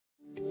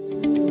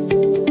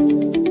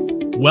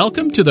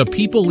Welcome to the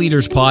People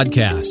Leaders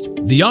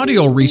Podcast, the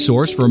audio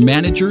resource for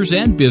managers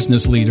and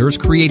business leaders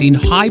creating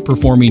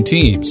high-performing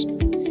teams.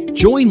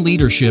 Join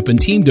leadership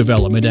and team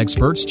development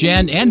experts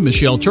Jan and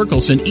Michelle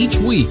Turkelson each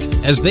week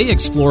as they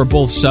explore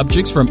both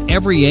subjects from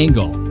every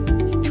angle.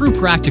 Through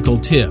practical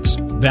tips,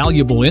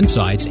 valuable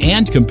insights,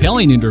 and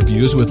compelling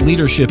interviews with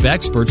leadership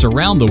experts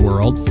around the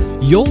world,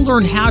 you'll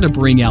learn how to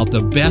bring out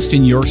the best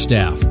in your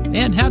staff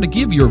and how to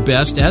give your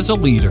best as a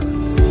leader.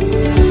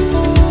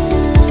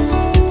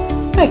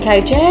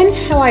 Okay, Jan,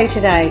 how are you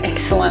today?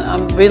 Excellent.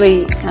 I'm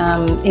really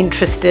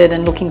interested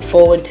and looking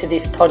forward to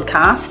this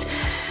podcast.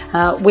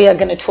 We are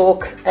going to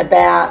talk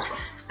about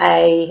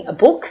a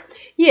book.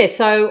 Yeah,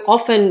 so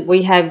often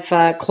we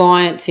have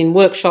clients in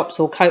workshops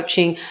or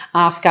coaching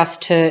ask us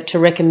to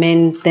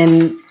recommend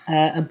them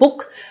a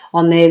book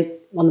on the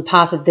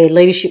path of their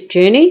leadership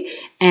journey,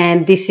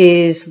 and this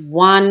is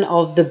one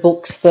of the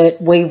books that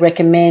we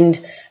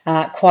recommend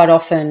quite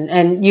often.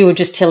 And you were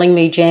just telling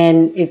me,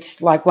 Jan,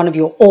 it's like one of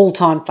your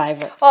all-time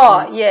favourites.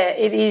 Oh, yeah,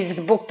 it is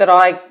the book that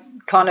I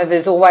kind of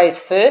is always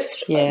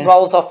first,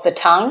 rolls off the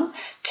tongue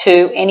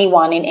to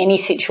anyone in any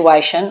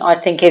situation. I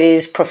think it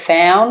is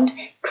profound,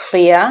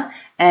 clear,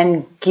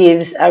 and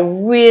gives a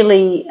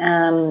really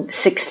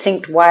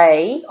succinct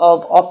way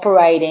of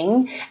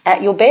operating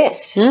at your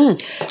best.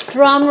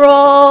 Drum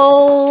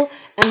roll.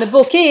 And the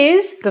book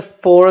is The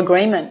Four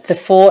Agreements. The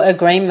Four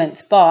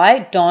Agreements by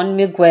Don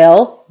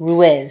Miguel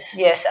Ruiz.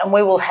 Yes, and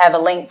we will have a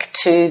link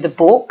to the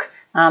book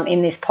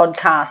in this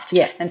podcast.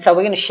 Yeah. And so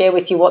we're going to share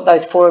with you what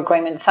those four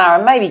agreements are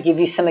and maybe give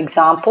you some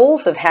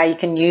examples of how you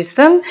can use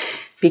them,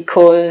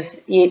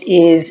 because it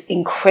is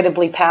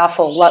incredibly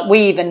powerful. Like,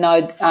 we even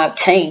know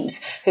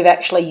teams who've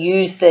actually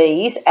used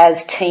these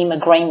as team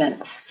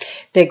agreements.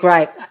 They're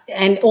great.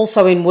 And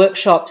also in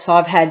workshops,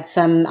 I've had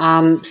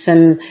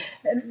some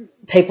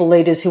people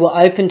leaders who were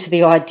open to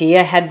the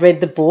idea, had read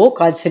the book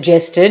I'd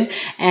suggested,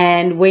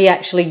 and we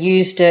actually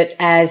used it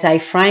as a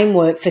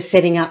framework for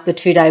setting up the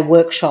 2-day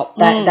workshop.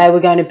 That they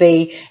were going to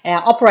be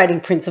our operating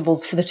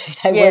principles for the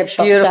 2-day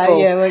workshop. Beautiful. So,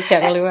 it worked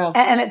out really well.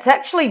 And it's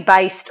actually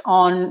based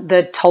on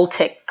the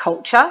Toltec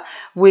culture,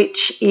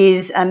 which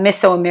is a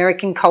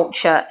Mesoamerican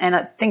culture, and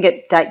I think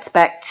it dates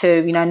back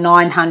to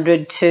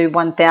 900 to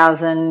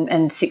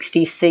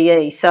 1060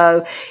 CE.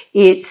 So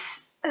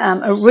it's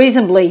a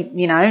reasonably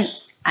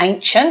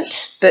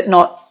ancient, but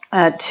not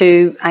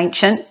too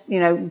ancient,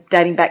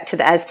 dating back to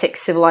the Aztec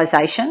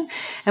civilization.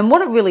 And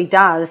what it really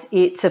does,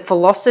 it's a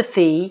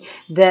philosophy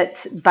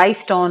that's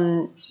based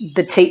on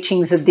the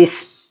teachings of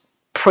this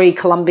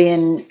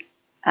pre-Columbian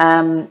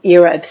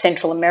era of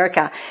Central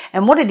America.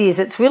 And what it is,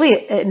 it's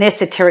really an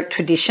esoteric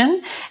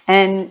tradition,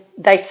 and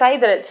they say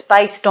that it's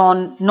based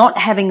on not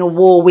having a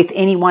war with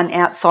anyone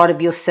outside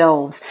of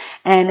yourselves,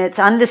 and it's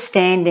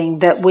understanding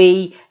that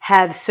we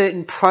have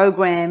certain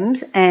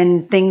programs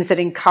and things that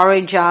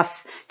encourage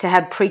us to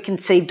have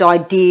preconceived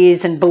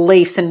ideas and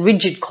beliefs and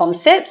rigid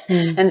concepts.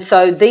 And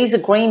so these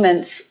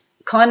agreements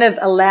kind of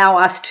allow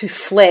us to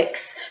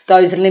flex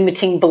those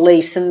limiting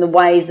beliefs and the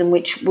ways in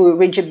which we're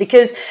rigid,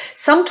 because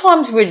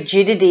sometimes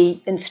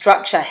rigidity in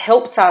structure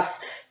helps us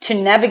to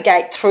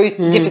navigate through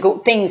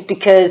difficult things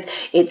because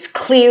it's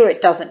clear, it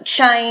doesn't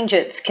change,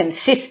 it's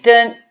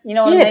consistent. You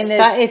know what I mean?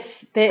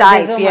 It's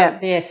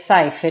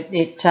safe.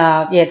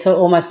 It's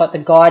almost like the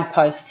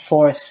guideposts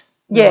for us.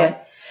 Yeah. Right?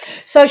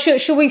 So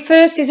should we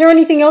first, is there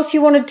anything else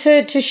you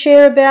wanted to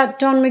share about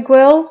Don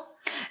Miguel?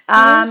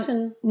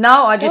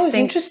 No, I just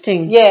think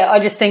interesting. Yeah, I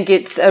just think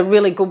it's a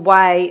really good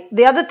way.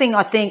 The other thing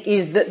I think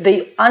is that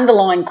the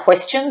underlying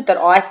question that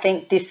I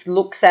think this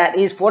looks at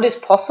is what is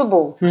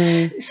possible.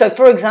 So,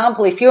 for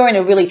example, if you're in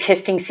a really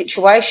testing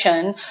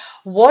situation,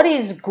 what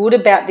is good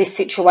about this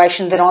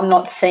situation that I'm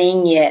not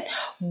seeing yet?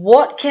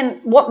 What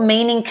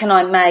meaning can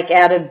I make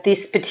out of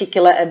this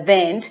particular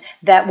event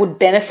that would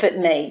benefit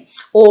me?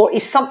 Or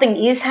if something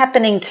is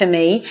happening to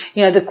me,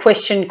 the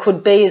question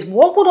could be is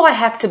what would I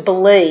have to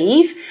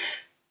believe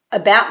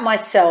about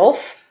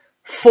myself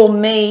for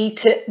me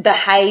to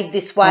behave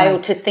this way or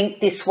to think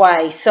this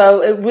way?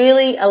 So it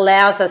really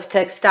allows us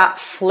to start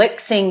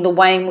flexing the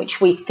way in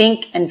which we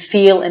think and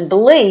feel and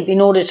believe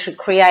in order to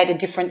create a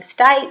different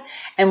state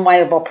and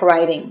way of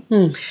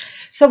operating.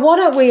 So why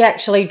don't we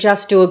actually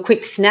just do a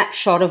quick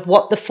snapshot of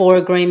what the four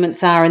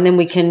agreements are, and then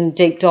we can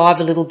deep dive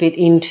a little bit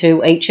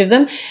into each of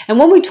them. And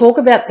when we talk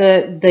about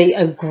the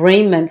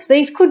agreements,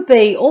 these could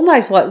be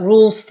almost like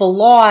rules for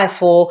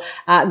life or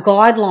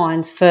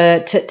guidelines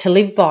to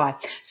live by.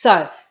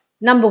 So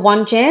number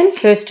one, Jan,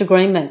 first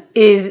agreement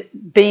is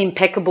be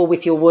impeccable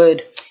with your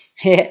word.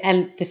 Yeah,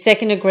 and the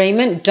second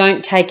agreement,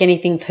 don't take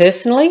anything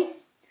personally.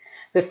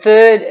 The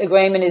third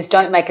agreement is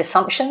don't make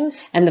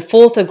assumptions. And the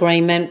fourth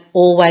agreement,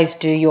 always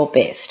do your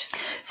best.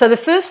 So the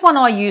first one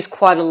I use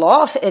quite a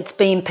lot. It's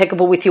be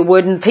impeccable with your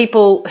word, and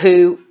people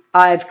who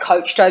I've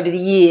coached over the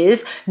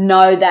years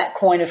know that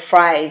coin of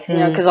phrase,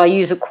 because I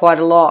use it quite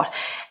a lot.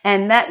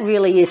 And that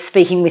really is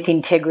speaking with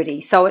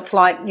integrity. So it's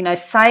like,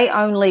 say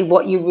only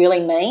what you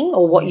really mean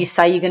or what you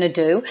say you're going to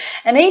do.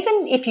 And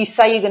even if you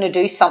say you're going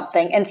to do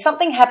something and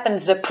something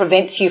happens that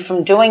prevents you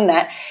from doing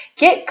that,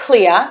 get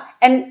clear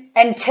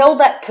and tell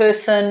that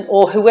person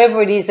or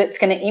whoever it is that's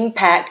going to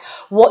impact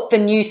what the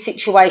new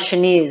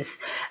situation is.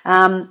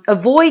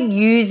 Avoid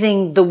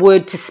using the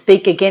word to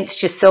speak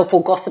against yourself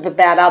or gossip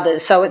about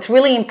others. So it's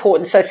really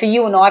important. So for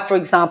you and I, for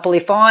example,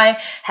 if I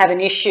have an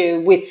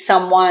issue with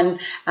someone,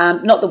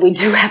 not that we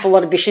do have a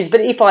lot of issues,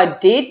 but if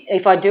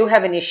I do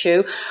have an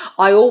issue,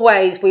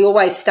 we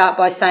always start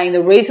by saying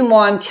the reason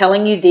why I'm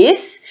telling you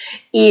this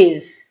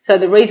is... So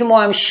the reason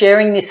why I'm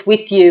sharing this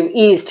with you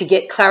is to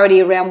get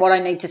clarity around what I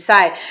need to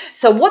say.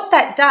 So what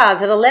that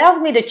does, it allows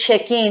me to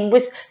check in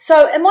with,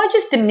 so am I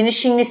just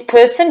diminishing this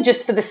person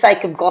just for the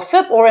sake of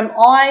gossip, or am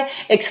I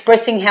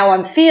expressing how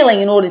I'm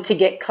feeling in order to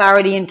get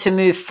clarity and to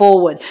move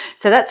forward?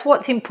 So that's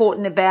what's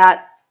important about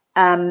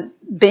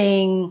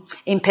being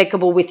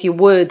impeccable with your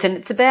words. And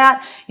it's about,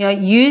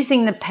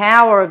 using the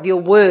power of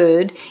your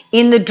word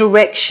in the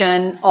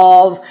direction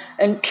of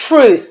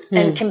truth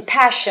and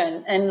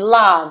compassion and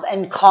love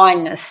and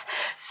kindness.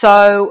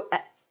 So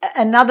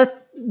another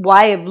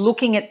way of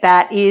looking at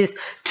that is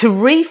to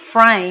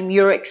reframe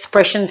your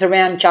expressions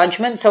around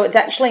judgment. So it's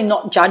actually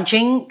not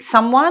judging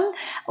someone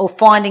or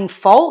finding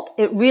fault.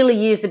 It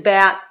really is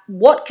about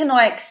what can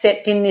I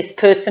accept in this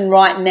person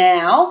right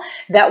now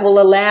that will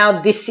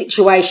allow this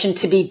situation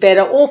to be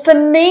better or for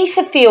me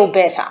to feel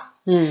better.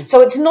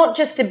 So it's not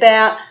just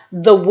about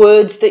the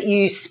words that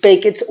you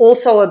speak, it's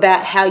also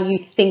about how you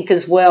think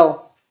as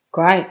well.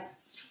 Great.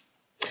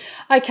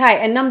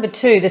 Okay, and number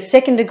 2, the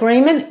second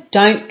agreement,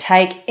 don't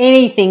take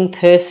anything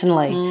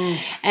personally.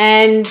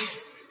 And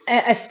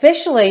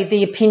especially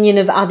the opinion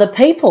of other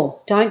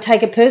people. Don't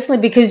take it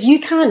personally, because you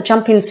can't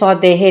jump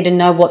inside their head and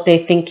know what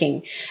they're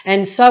thinking.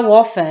 And so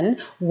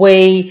often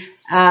we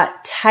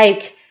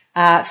take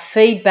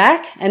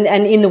feedback, and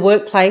in the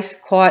workplace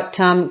quite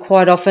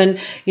often,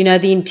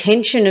 the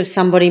intention of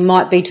somebody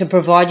might be to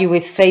provide you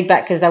with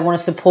feedback because they want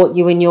to support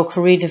you in your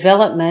career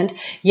development,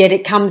 yet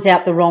it comes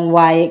out the wrong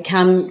way. It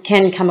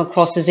can come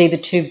across as either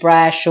too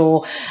brash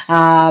or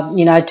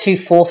too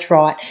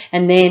forthright,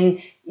 and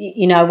then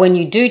when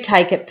you do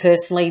take it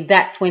personally,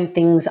 that's when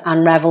things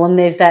unravel. And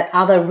there's that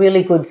other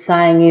really good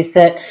saying is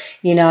that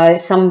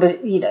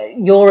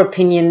your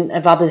opinion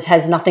of others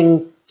has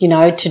nothing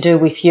to do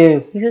with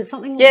you. Is it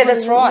something? Yeah,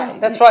 that's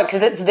right. That's right,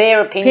 because it's their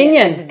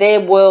opinion. It's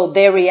their world,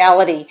 their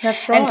reality.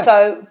 That's right. And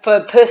so for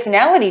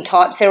personality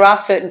types, there are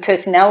certain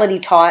personality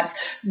types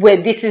where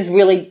this is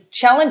really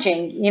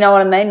challenging, you know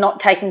what I mean, not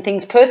taking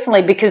things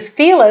personally, because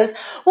feelers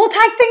will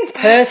take things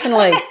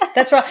personally.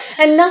 That's right.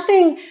 And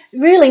nothing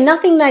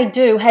they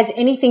do has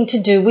anything to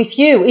do with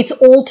you. It's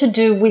all to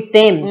do with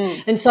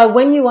them. And so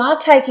when you are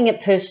taking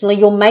it personally,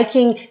 you're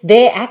making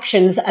their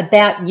actions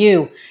about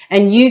you,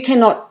 and you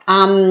cannot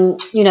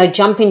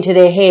jump into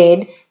their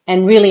head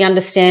and really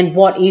understand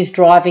what is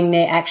driving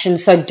their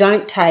actions. So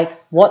don't take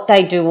what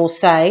they do or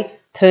say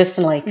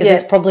personally, because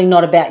it's probably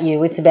not about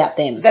you, it's about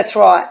them. That's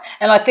right.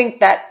 And I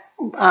think that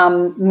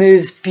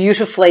moves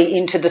beautifully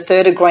into the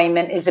third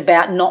agreement, is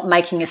about not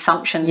making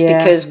assumptions,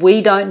 because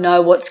we don't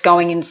know what's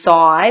going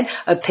inside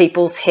of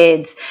people's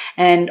heads.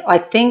 And I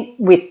think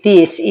with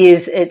this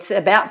it's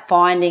about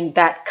finding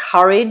that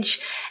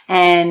courage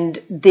and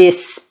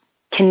this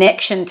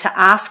connection to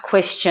ask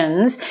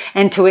questions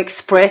and to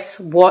express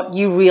what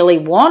you really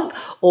want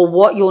or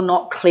what you're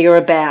not clear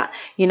about.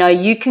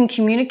 You can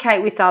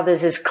communicate with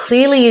others as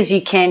clearly as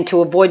you can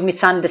to avoid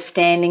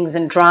misunderstandings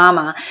and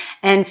drama.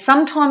 And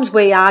sometimes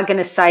we are going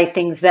to say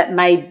things that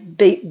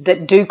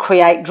do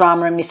create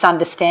drama and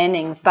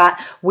misunderstandings, but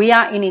we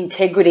are in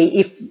integrity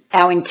if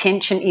our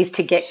intention is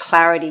to get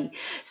clarity.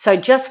 So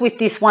just with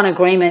this one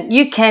agreement,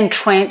 you can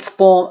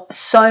transform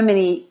so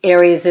many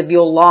areas of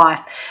your life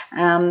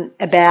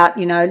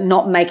about,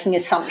 not making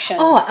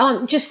assumptions.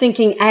 I'm just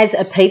thinking, as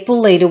a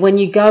people leader, when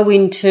you go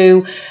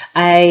into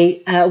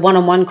a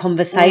one-on-one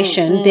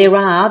conversation, there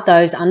are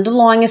those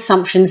underlying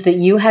assumptions that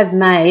you have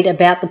made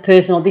about the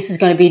person, or this is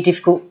going to be a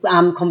difficult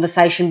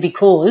conversation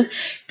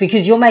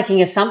because you're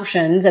making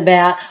assumptions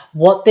about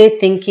what they're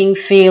thinking,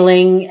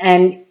 feeling,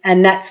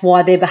 and that's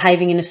why they're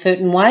behaving in a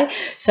certain way.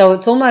 So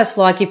it's almost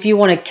like if you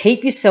want to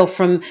keep yourself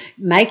from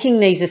making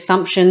these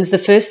assumptions, the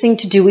first thing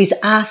to do is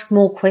ask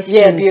more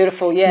questions. Yeah,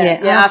 beautiful. Yeah,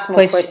 ask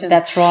more questions.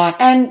 That's right.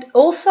 And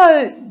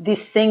also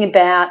this thing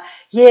about,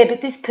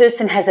 but this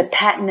person has a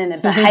pattern and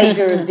a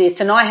behaviour of this,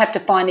 and I have to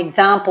find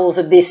examples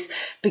of this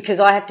because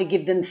I have to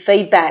give them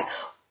feedback.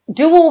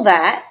 Do all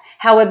that.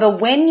 However,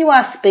 when you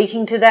are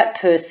speaking to that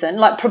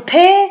person,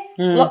 prepare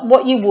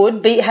what you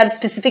would have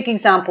specific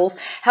examples.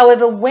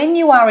 However, when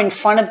you are in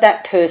front of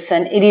that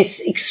person, it is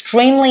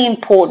extremely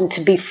important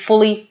to be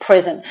fully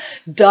present.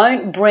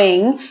 Don't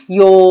bring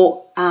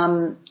your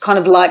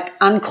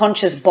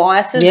unconscious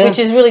biases, which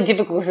is really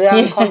difficult because they're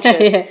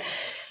unconscious.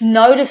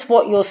 notice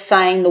what you're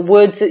saying, the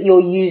words that you're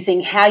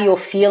using, how you're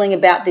feeling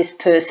about this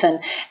person.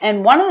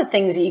 And one of the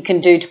things that you can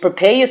do to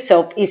prepare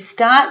yourself is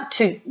start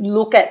to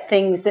look at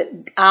things that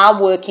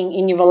are working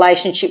in your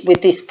relationship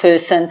with this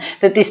person,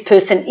 that this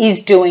person is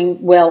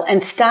doing well,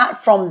 and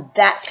start from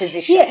that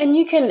position. Yeah, and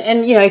you can,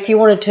 and you know, if you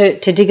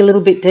wanted to dig a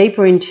little bit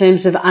deeper in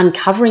terms of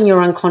uncovering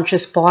your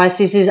unconscious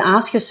biases, is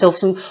ask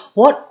yourself,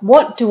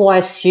 what do I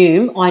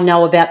assume I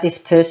know about this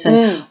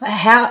person?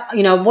 How,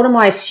 you know, what am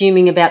I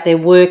assuming about their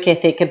work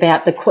ethic,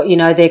 about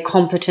their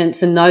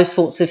competence and those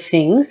sorts of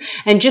things,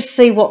 and just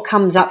see what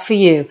comes up for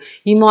you.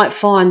 You might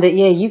find that,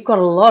 you've got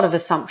a lot of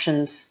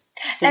assumptions.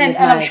 And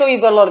I'm sure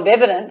you've got a lot of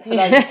evidence for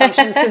those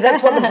assumptions, because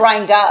that's what the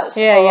brain does,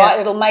 right?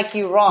 It'll make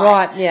you right.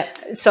 Right, yeah.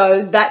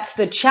 So that's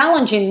the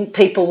challenge in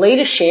people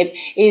leadership,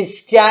 is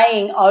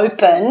staying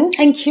open.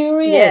 And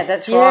curious. Yeah,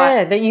 that's right.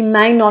 Yeah, that you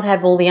may not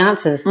have all the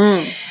answers.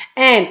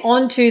 And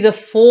on to the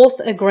fourth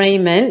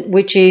agreement,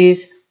 which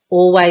is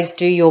always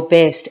do your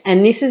best.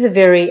 And this is a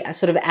very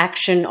sort of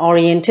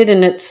action-oriented,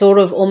 and it's sort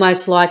of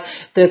almost like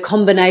the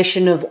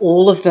combination of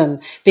all of them.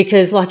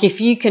 Because, like,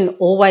 if you can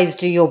always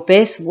do your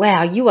best,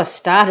 wow, you are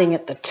starting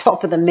at the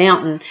top of the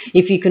mountain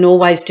if you can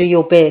always do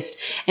your best.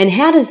 And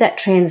how does that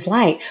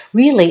translate?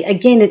 Really,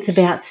 again, it's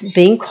about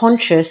being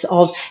conscious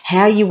of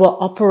how you are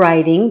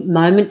operating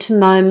moment to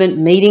moment,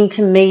 meeting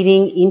to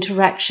meeting,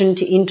 interaction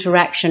to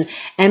interaction.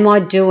 Am I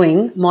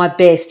doing my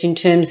best in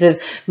terms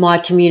of my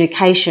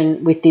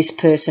communication with this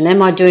person?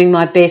 Am I doing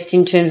my best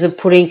in terms of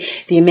putting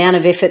the amount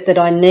of effort that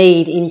I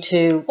need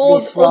into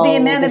this role, or the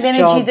amount of energy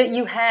job? that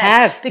you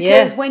have?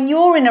 Because when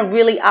you're in a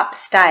really up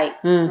state,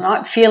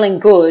 right, feeling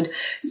good,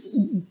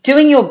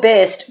 doing your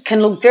best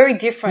can look very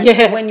different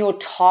to when you're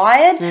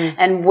tired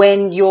and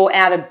when you're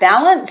out of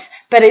balance,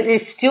 but it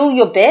is still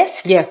your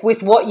best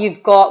with what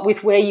you've got,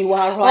 with where you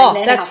are right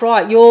now. That's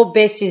right. Your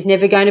best is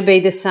never going to be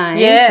the same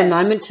from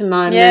moment to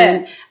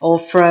moment or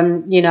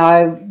from,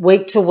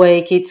 week to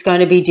week. It's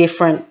going to be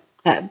different.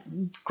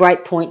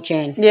 Great point,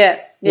 Jen.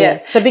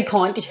 Yeah. So be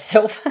kind to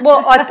yourself.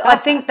 Well, I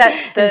think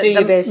that's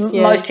the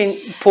most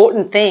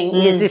important thing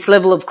is this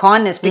level of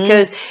kindness,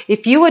 because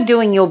if you are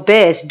doing your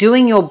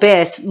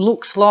best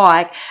looks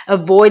like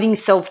avoiding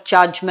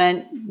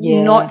self-judgment,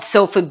 not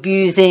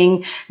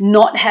self-abusing,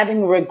 not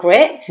having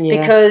regret,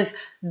 because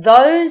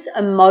those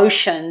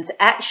emotions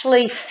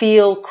actually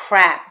feel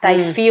crap.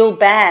 They feel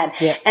bad.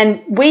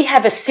 And we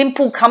have a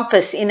simple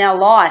compass in our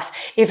life.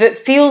 If it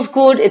feels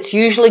good, it's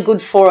usually good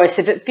for us.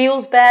 If it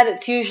feels bad,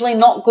 it's usually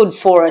not good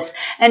for us.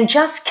 And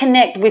just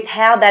connect with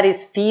how that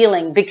is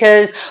feeling,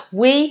 because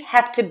we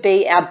have to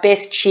be our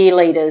best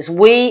cheerleaders.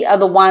 We are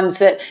the ones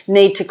that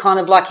need to kind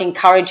of like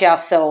encourage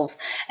ourselves.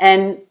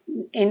 And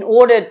in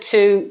order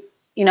to,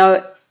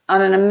 I'm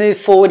going to move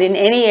forward in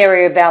any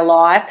area of our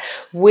life,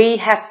 we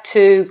have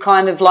to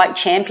kind of like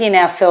champion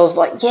ourselves,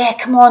 like,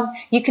 come on,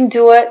 you can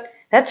do it.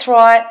 That's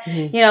right.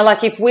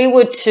 Like if we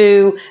were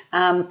to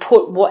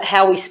put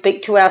how we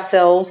speak to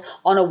ourselves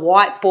on a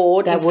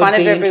whiteboard in front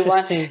of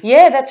everyone.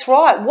 Yeah, that's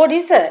right. What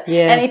is it?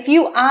 Yeah. And if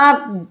you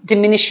are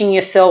diminishing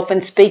yourself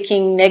and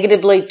speaking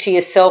negatively to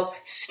yourself,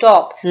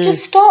 stop.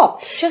 Just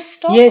stop. Just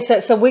stop. Yeah,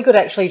 so we could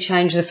actually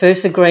change the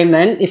first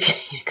agreement,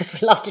 because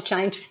we love to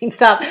change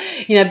things up.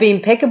 Be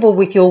impeccable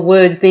with your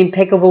words, be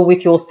impeccable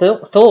with your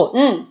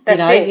thoughts.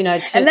 That's it.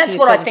 And that's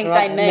what I think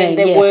they mean.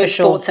 Their words,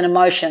 thoughts and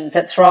emotions.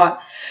 That's right.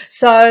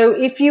 So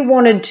if you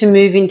wanted to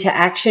move into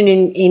action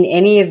in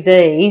any of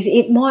these,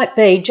 it might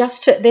be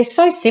they're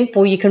so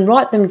simple, you can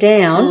write them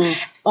down,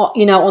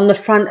 on the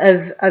front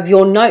of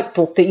your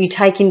notebook that you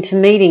take into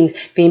meetings.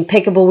 Be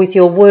impeccable with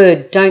your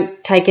word.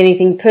 Don't take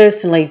anything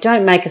personally.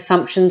 Don't make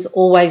assumptions.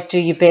 Always do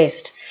your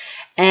best.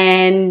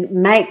 And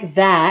make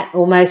that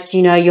almost,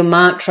 your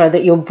mantra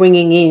that you're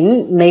bringing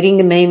in, meeting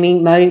to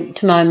meeting, moment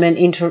to moment,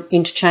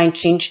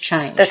 interchange to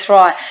interchange. That's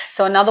right.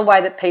 So another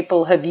way that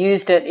people have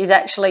used it is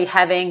actually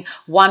having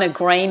one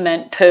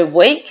agreement per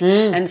week.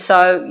 And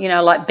so,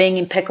 like being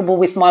impeccable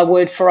with my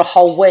word for a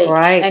whole week.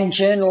 Right. And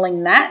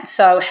journaling that.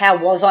 So how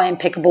was I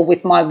impeccable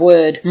with my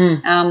word?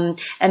 And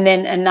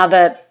then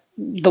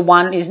the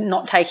one is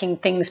not taking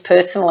things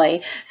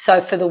personally.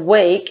 So for the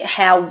week,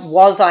 how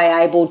was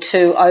I able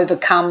to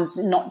overcome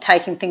not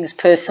taking things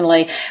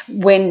personally?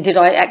 When did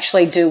I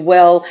actually do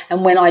well?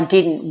 And when I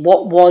didn't,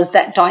 what was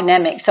that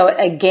dynamic? So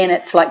again,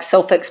 it's like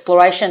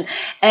self-exploration.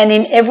 And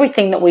in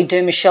everything that we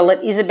do, Michelle,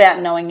 it is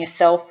about knowing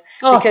yourself.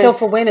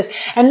 Self-awareness.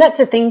 And that's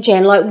the thing,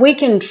 Jen, like we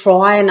can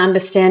try and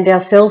understand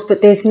ourselves,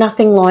 but there's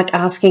nothing like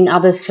asking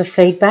others for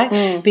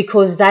feedback,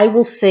 because they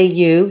will see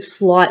you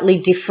slightly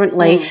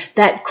differently.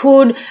 That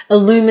could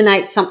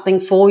illuminate something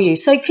for you.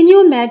 So can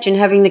you imagine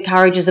having the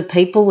courage as a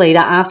people leader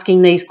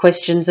asking these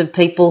questions of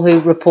people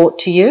who report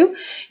to you?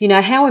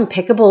 How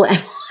impeccable am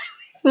I?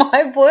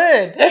 My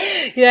word.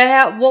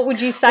 What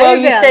would you say about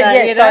you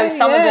said, that? So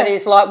some of it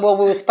is like, we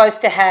were supposed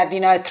to have,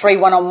 3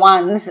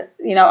 one-on-ones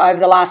over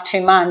the last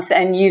 2 months,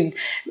 and you've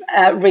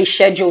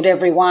rescheduled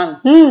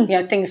everyone,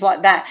 things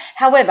like that.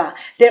 However,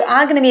 there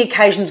are going to be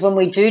occasions when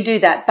we do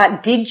that,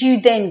 but did you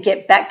then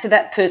get back to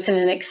that person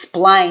and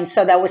explain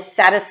so they were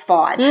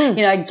satisfied,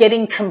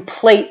 getting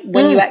complete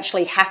when you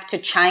actually have to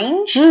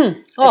change the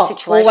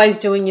situation? Always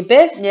doing your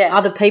best. Yeah.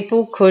 Other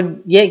people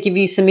could, give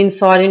you some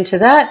insight into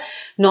that,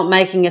 not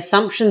making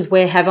assumptions.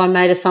 Where have I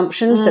made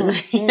assumptions?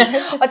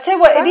 I tell you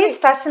what, it is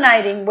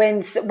fascinating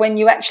when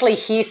you actually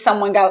hear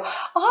someone go,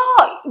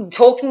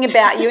 talking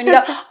about you, and you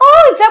go, is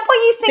that what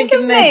you think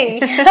of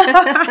me?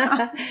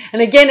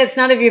 And again, it's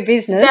none of your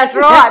business. That's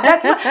right.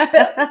 But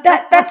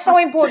that's so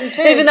important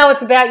too. Even though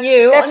it's about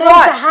you. That's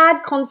right. It's a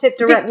hard concept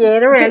to wrap your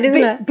head around,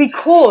 isn't it?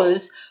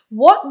 Because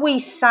what we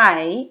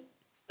say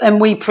and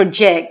we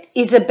project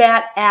is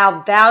about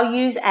our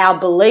values, our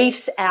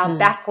beliefs, our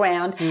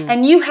background,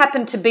 and you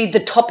happen to be the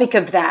topic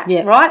of that,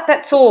 right?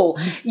 That's all.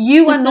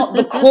 You are not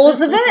the cause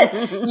of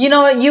it.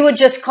 You are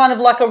just kind of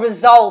like a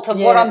result of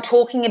what I'm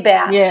talking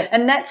about. Yeah.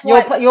 And that's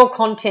why your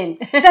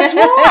content. That's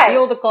right.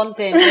 You're the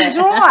content. That's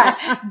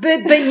right.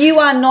 But you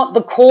are not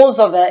the cause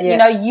of it.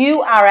 Yeah.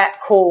 You are at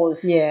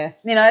cause. Yeah.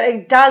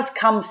 It does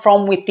come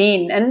from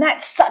within, and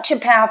that's such a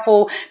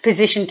powerful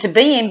position to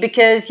be in,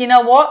 because you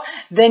know what?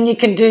 Then you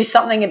can do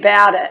something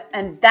about it,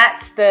 and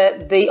that's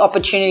the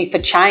opportunity for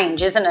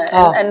change, isn't it?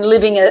 And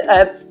living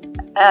the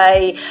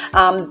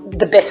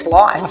best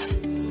life.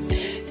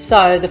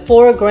 So the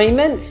 4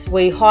 agreements,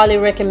 we highly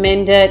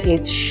recommend it.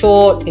 It's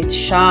short, it's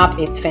sharp,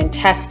 it's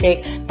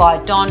fantastic, by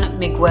Don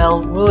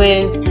Miguel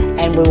Ruiz,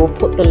 and we will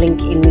put the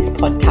link in this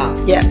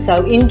podcast. Yeah.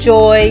 So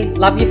enjoy,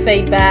 love your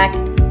feedback.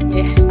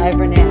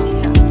 Over and out.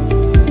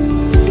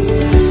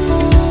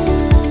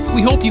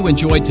 We hope you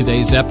enjoyed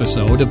today's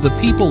episode of the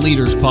People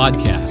Leaders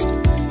Podcast.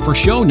 For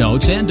show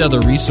notes and other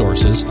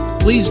resources,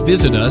 please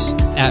visit us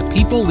at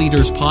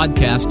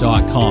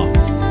peopleleaderspodcast.com.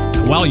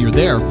 And while you're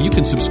there, you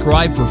can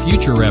subscribe for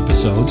future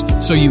episodes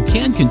so you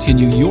can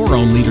continue your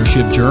own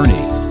leadership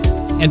journey.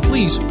 And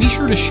please be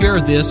sure to share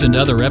this and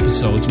other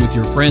episodes with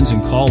your friends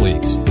and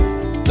colleagues.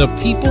 The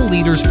People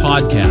Leaders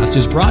Podcast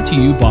is brought to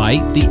you by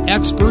the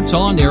Experts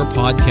on Air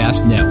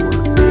Podcast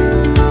Network.